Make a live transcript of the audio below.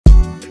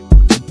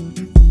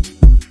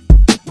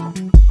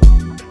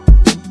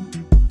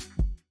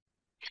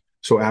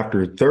So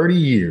after 30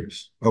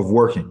 years of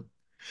working,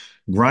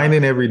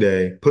 grinding every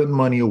day, putting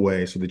money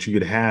away so that you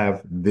could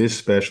have this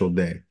special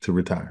day to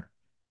retire,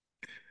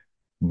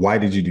 why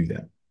did you do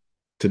that?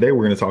 Today,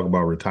 we're going to talk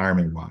about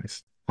retirement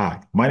wise.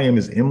 Hi, my name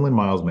is Emlen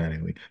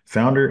Miles-Mattingly,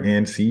 founder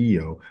and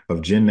CEO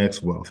of Gen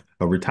Next Wealth,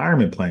 a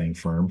retirement planning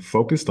firm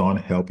focused on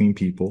helping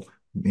people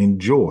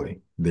enjoy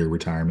their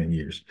retirement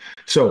years.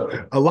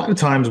 So, a lot of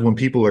times when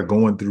people are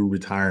going through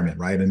retirement,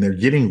 right, and they're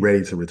getting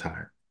ready to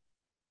retire,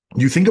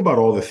 you think about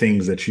all the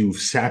things that you've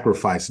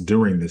sacrificed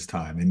during this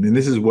time. And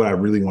this is what I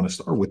really want to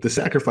start with, the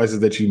sacrifices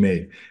that you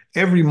made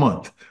every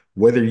month,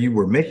 whether you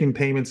were making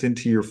payments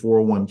into your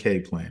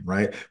 401k plan,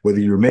 right?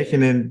 Whether you're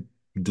making in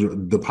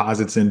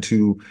deposits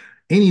into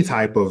any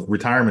type of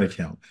retirement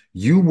account,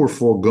 you were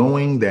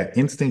foregoing that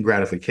instant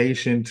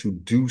gratification to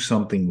do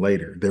something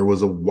later. There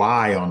was a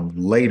why on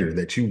later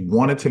that you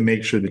wanted to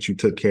make sure that you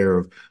took care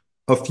of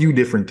a few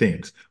different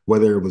things,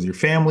 whether it was your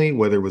family,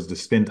 whether it was to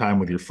spend time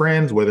with your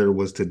friends, whether it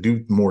was to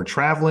do more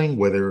traveling,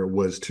 whether it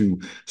was to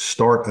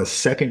start a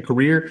second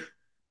career,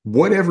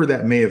 whatever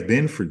that may have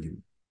been for you.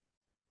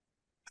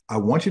 I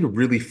want you to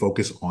really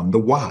focus on the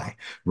why,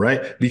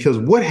 right? Because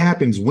what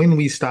happens when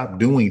we stop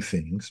doing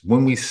things,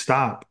 when we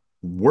stop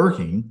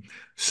working,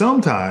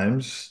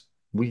 sometimes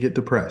we get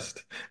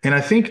depressed. And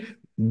I think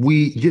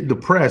we get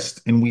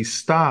depressed and we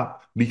stop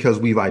because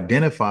we've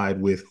identified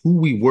with who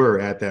we were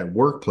at that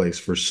workplace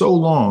for so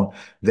long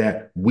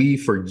that we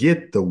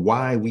forget the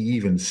why we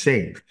even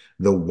saved,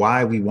 the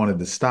why we wanted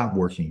to stop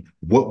working,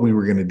 what we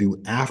were going to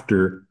do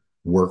after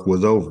work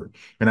was over.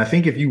 And I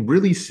think if you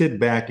really sit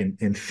back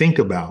and think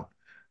about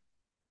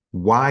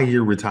why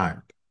you're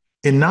retired.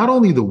 And not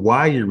only the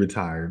why you're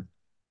retired,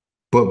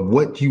 but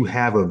what you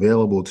have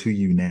available to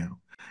you now.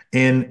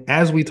 And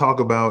as we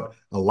talk about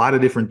a lot of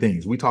different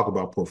things, we talk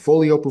about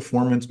portfolio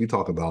performance, we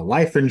talk about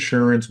life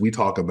insurance, we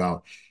talk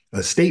about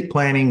estate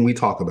planning, we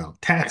talk about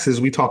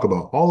taxes, we talk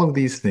about all of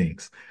these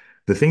things.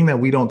 The thing that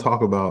we don't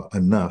talk about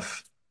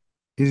enough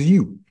is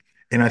you.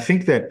 And I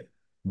think that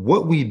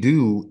what we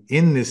do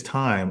in this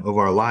time of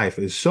our life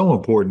is so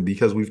important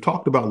because we've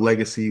talked about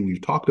legacy,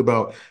 we've talked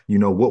about,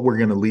 what we're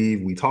going to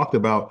leave, we talked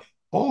about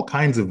all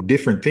kinds of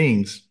different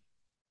things,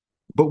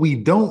 but we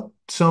don't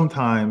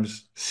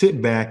sometimes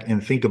sit back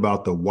and think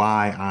about the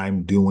why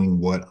I'm doing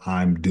what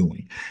I'm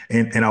doing.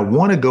 And I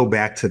want to go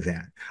back to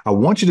that. I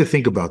want you to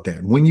think about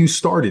that. When you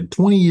started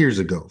 20 years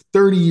ago,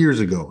 30 years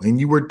ago, and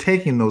you were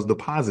taking those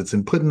deposits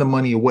and putting the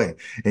money away,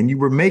 and you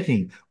were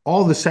making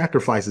all the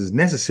sacrifices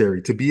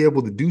necessary to be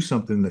able to do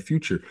something in the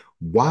future,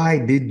 why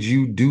did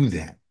you do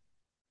that?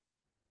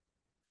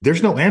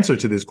 There's no answer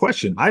to this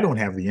question. I don't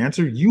have the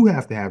answer. You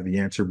have to have the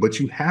answer, but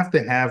you have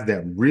to have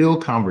that real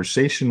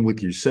conversation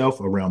with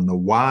yourself around the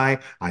why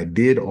I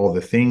did all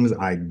the things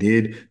I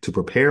did to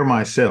prepare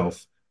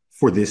myself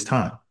for this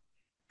time.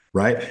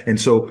 Right. And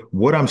so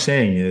what I'm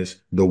saying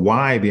is the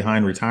why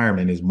behind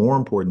retirement is more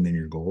important than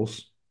your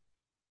goals.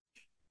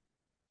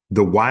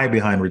 The why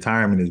behind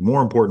retirement is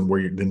more important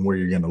than where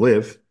you're going to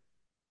live.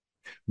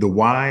 The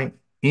why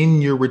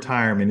in your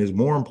retirement is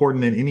more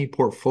important than any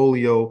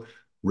portfolio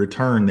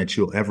return that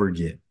you'll ever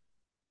get.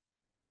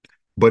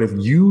 But if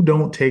you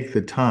don't take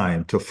the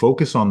time to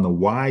focus on the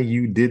why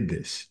you did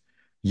this,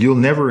 you'll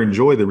never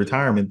enjoy the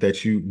retirement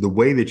the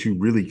way that you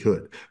really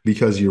could,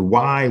 because your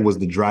why was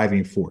the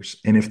driving force.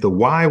 And if the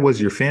why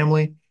was your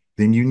family,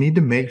 then you need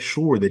to make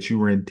sure that you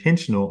were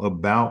intentional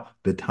about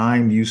the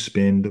time you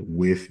spend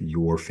with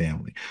your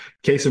family.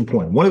 Case in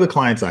point, one of the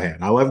clients I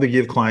love to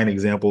give client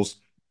examples.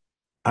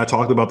 I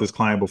talked about this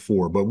client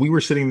before, but we were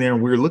sitting there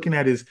and we were looking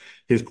at his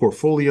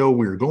portfolio.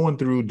 We were going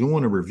through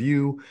doing a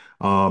review,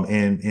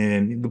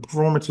 and the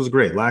performance was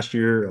great last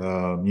year.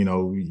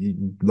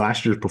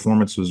 Last year's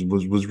performance was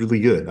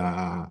really good.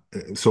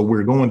 So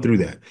we're going through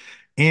that,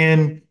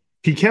 and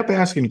he kept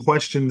asking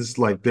questions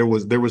like there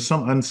was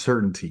some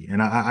uncertainty,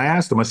 and I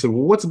asked him. I said,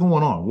 "Well, what's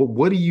going on?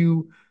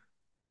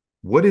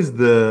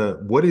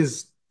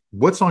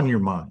 What's on your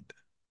mind?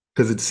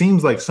 Because it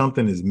seems like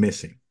something is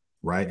missing."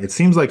 Right? It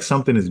seems like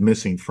something is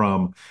missing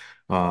from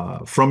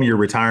your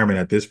retirement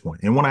at this point.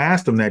 And when I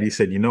asked him that, he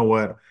said, "You know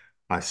what?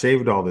 I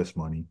saved all this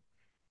money.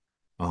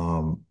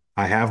 I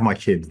have my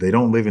kids. They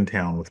don't live in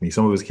town with me.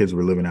 Some of his kids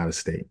were living out of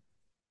state."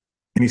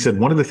 And he said,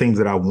 "One of the things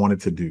that I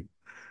wanted to do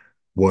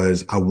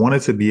was I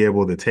wanted to be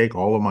able to take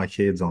all of my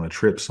kids on a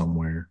trip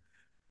somewhere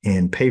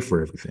and pay for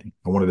everything.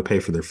 I wanted to pay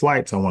for their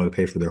flights. I wanted to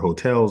pay for their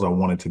hotels. I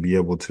wanted to be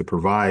able to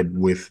provide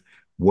with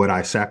what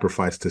I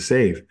sacrificed to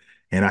save.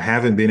 And I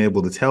haven't been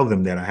able to tell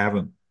them that. I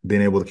haven't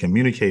been able to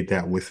communicate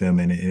that with them.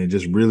 And it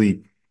just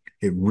really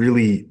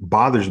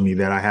bothers me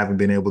that I haven't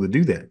been able to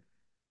do that."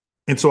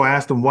 And so I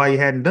asked him why he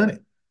hadn't done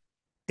it.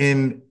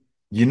 And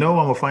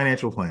I'm a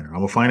financial planner.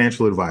 I'm a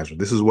financial advisor.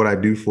 This is what I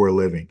do for a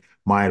living.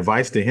 My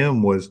advice to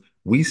him was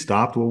we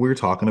stopped what we were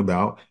talking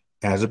about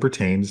as it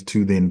pertains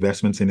to the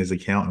investments in his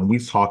account. And we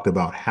talked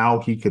about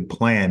how he could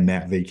plan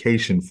that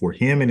vacation for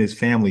him and his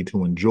family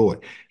to enjoy.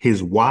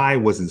 His why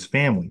was his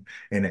family.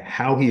 And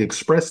how he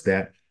expressed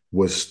that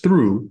was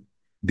through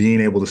being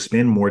able to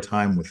spend more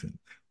time with him.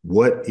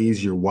 What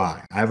is your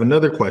why? I have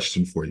another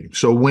question for you.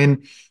 So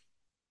when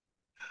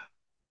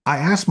I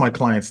ask my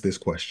clients this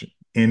question,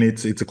 and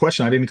it's a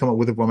question I didn't come up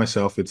with it by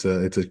myself. It's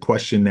a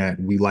question that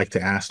we like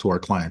to ask to our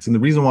clients. And the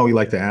reason why we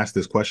like to ask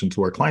this question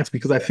to our clients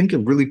because I think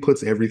it really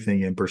puts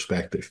everything in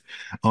perspective.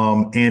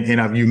 You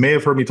may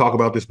have heard me talk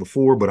about this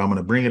before, but I'm going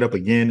to bring it up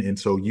again. And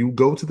so you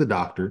go to the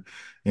doctor,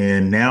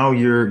 and now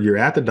you're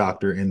at the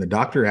doctor, and the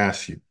doctor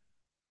asks you,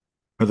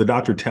 or the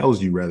doctor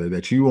tells you rather,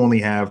 that you only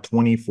have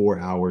 24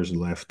 hours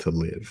left to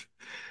live.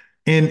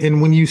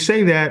 And when you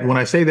say that, when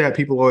I say that,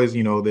 people always,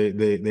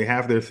 they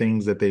have their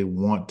things that they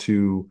want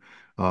to,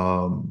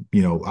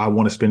 I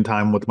want to spend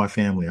time with my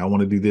family. I want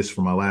to do this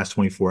for my last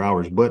 24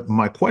 hours. But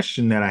my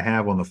question that I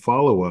have on the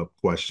follow-up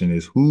question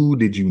is, who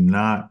did you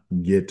not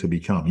get to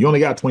become? You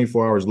only got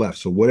 24 hours left.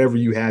 So whatever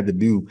you had to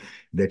do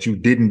that you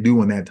didn't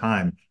do in that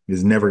time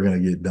is never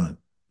going to get done,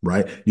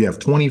 right? You have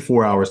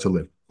 24 hours to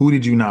live. Who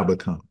did you not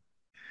become?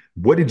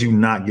 What did you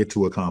not get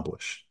to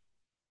accomplish?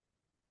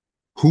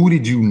 Who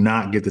did you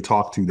not get to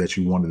talk to that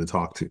you wanted to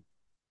talk to?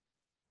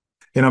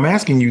 And I'm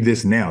asking you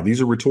this now.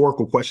 These are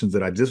rhetorical questions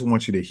that I just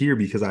want you to hear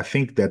because I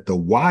think that the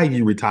why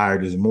you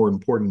retired is more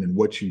important than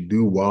what you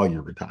do while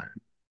you're retired.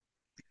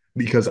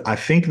 Because I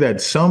think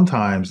that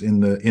sometimes in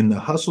the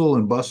hustle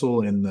and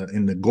bustle, in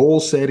the goal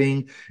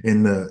setting,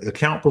 in the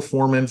account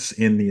performance,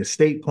 in the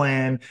estate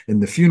plan, in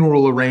the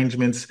funeral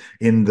arrangements,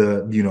 in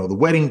the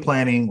wedding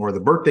planning or the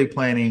birthday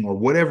planning or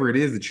whatever it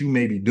is that you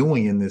may be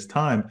doing in this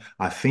time,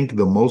 I think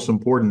the most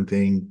important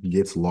thing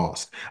gets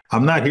lost.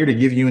 I'm not here to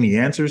give you any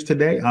answers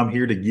today. I'm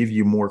here to give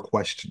you more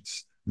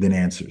questions than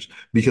answers.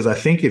 Because I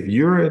think if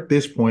you're at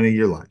this point in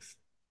your life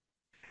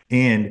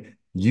and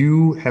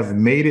you have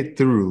made it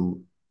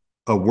through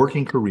a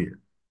working career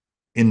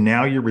and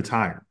now you're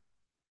retired,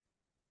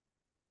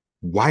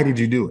 why did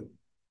you do it?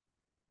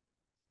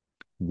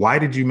 Why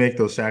did you make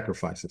those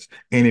sacrifices?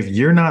 And if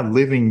you're not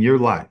living your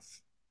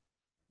life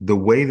the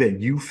way that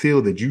you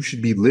feel that you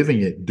should be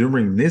living it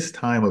during this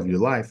time of your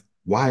life,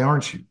 why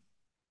aren't you?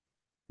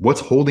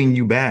 What's holding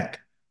you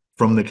back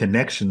from the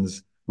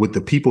connections with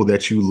the people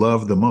that you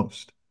love the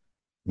most?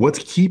 What's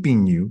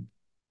keeping you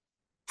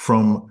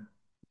from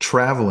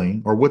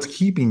traveling, or what's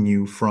keeping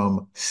you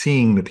from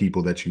seeing the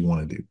people that you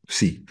want to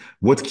see?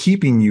 What's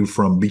keeping you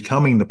from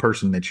becoming the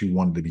person that you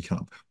wanted to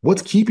become?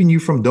 What's keeping you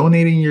from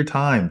donating your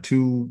time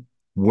to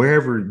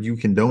wherever you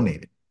can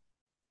donate it?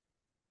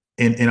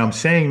 And I'm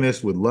saying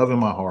this with love in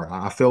my heart.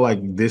 I feel like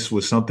this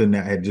was something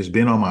that had just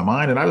been on my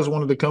mind, and I just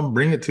wanted to come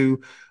bring it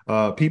to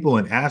people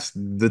and ask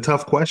the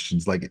tough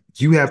questions. Like,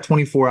 you have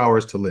 24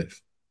 hours to live.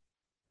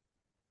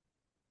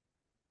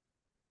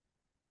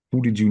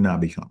 Who did you not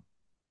become?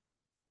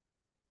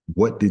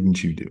 What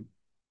didn't you do?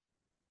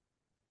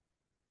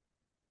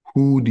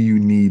 Who do you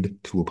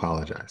need to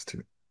apologize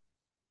to?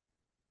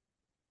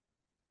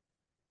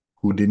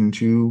 Who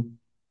didn't you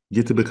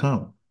get to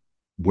become?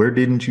 Where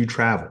didn't you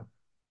travel?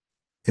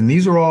 And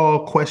these are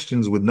all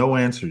questions with no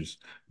answers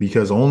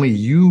because only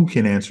you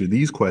can answer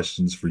these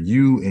questions for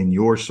you and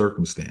your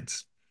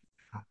circumstance.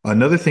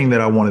 Another thing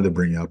that I wanted to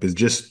bring up is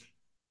just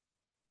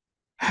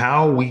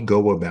how we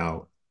go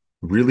about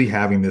really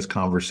having this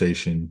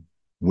conversation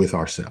with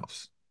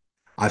ourselves.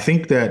 I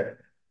think that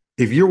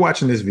if you're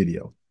watching this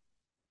video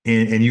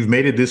and you've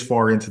made it this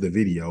far into the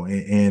video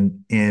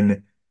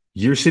and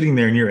you're sitting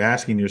there and you're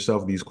asking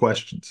yourself these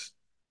questions,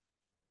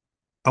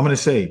 I'm going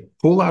to say,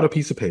 pull out a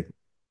piece of paper,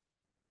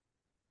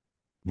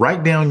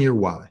 write down your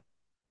why.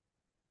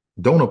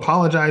 Don't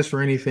apologize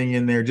for anything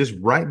in there. Just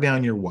write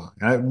down your why.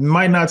 It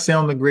might not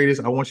sound the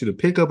greatest. I want you to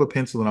pick up a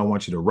pencil and I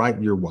want you to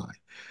write your why.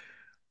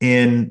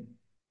 And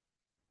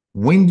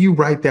when you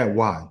write that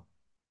why,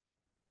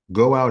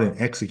 go out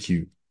and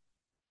execute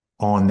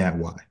on that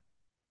why.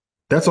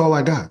 That's all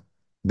I got.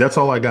 That's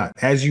all I got.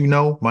 As you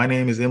know, my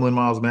name is Emlen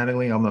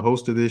Miles-Mattingly. I'm the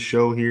host of this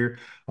show here.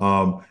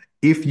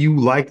 If you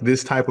like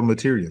this type of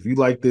material, if you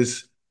like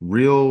this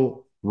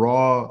real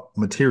raw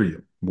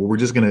material, where we're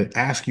just going to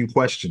ask you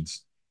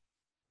questions,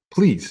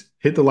 please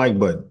hit the like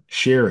button,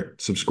 share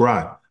it,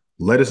 subscribe.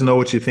 Let us know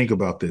what you think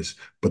about this.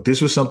 But this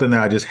was something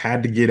that I just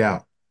had to get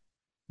out.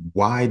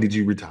 Why did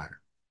you retire?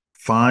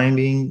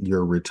 Finding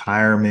your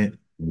retirement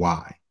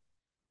why.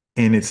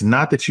 And it's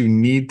not that you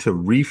need to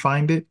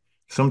re-find it.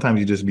 Sometimes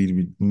you just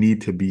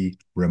need to be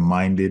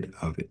reminded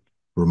of it.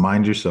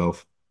 Remind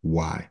yourself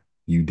why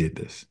you did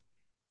this.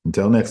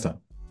 Until next time.